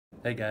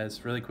Hey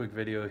guys, really quick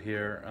video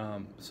here.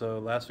 So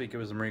last week it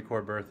was a Marine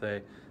Corps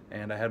birthday,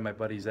 and I had my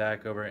buddy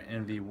Zach over at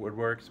NV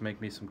Woodwerks make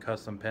me some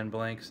custom pen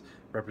blanks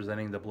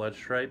representing the blood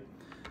stripe.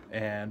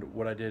 And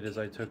what I did is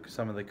I took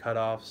some of the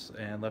cutoffs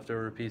and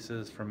leftover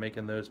pieces from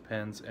making those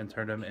pens and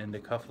turned them into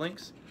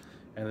cufflinks.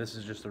 And this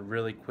is just a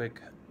really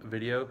quick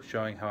video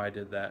showing how I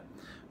did that.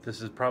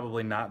 This is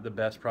probably not the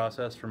best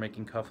process for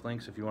making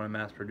cufflinks if you want to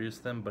mass produce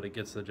them, but it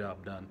gets the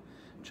job done.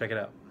 Check it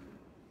out.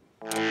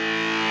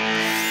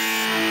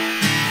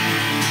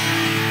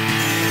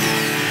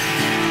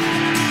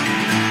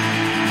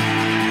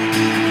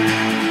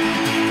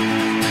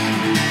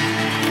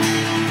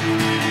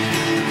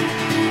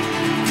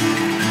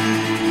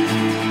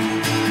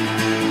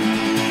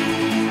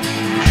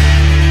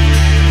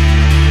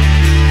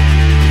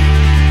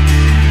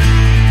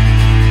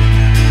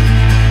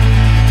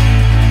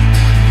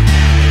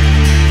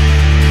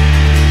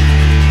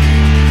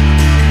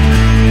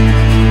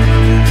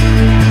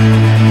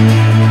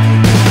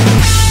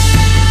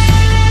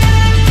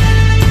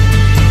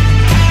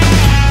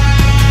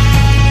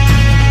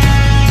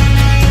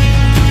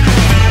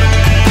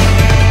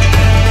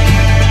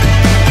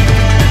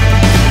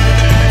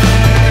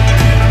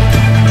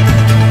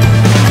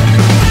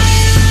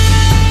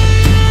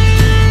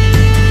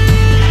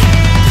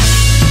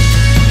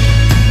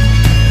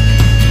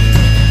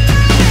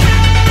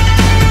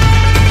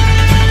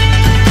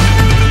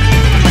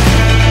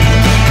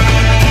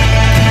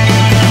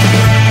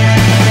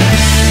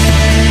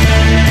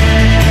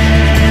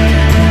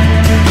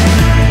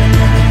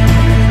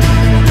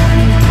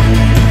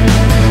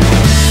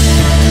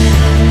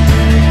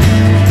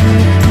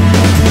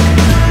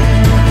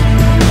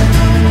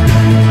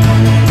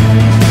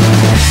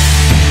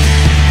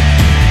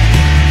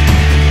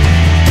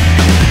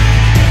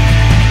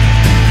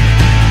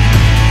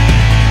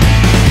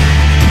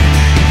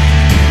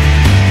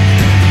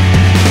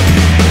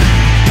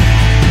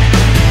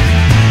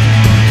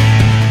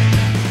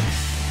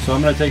 So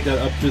I'm going to take that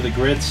up through the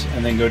grits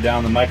and then go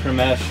down the micro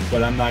mesh,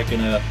 but I'm not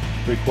going to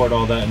record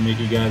all that and make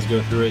you guys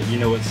go through it. You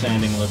know what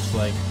sanding looks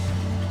like.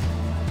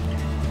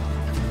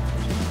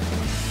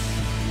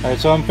 Alright,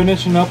 so I'm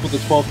finishing up with the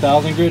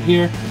 12,000 grit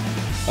here.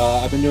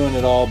 I've been doing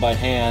it all by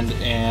hand,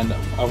 and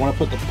I want to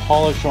put the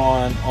polish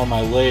on my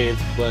lathe,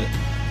 but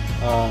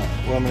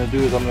what I'm going to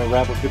do is I'm going to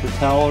wrap a paper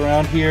towel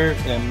around here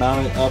and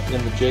mount it up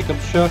in the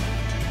Jacob's chuck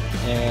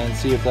and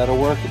see if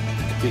that'll work,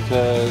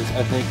 because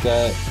I think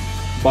that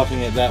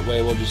buffing it that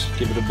way will just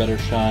give it a better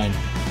shine.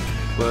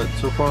 But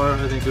so far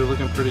I think they're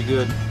looking pretty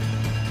good.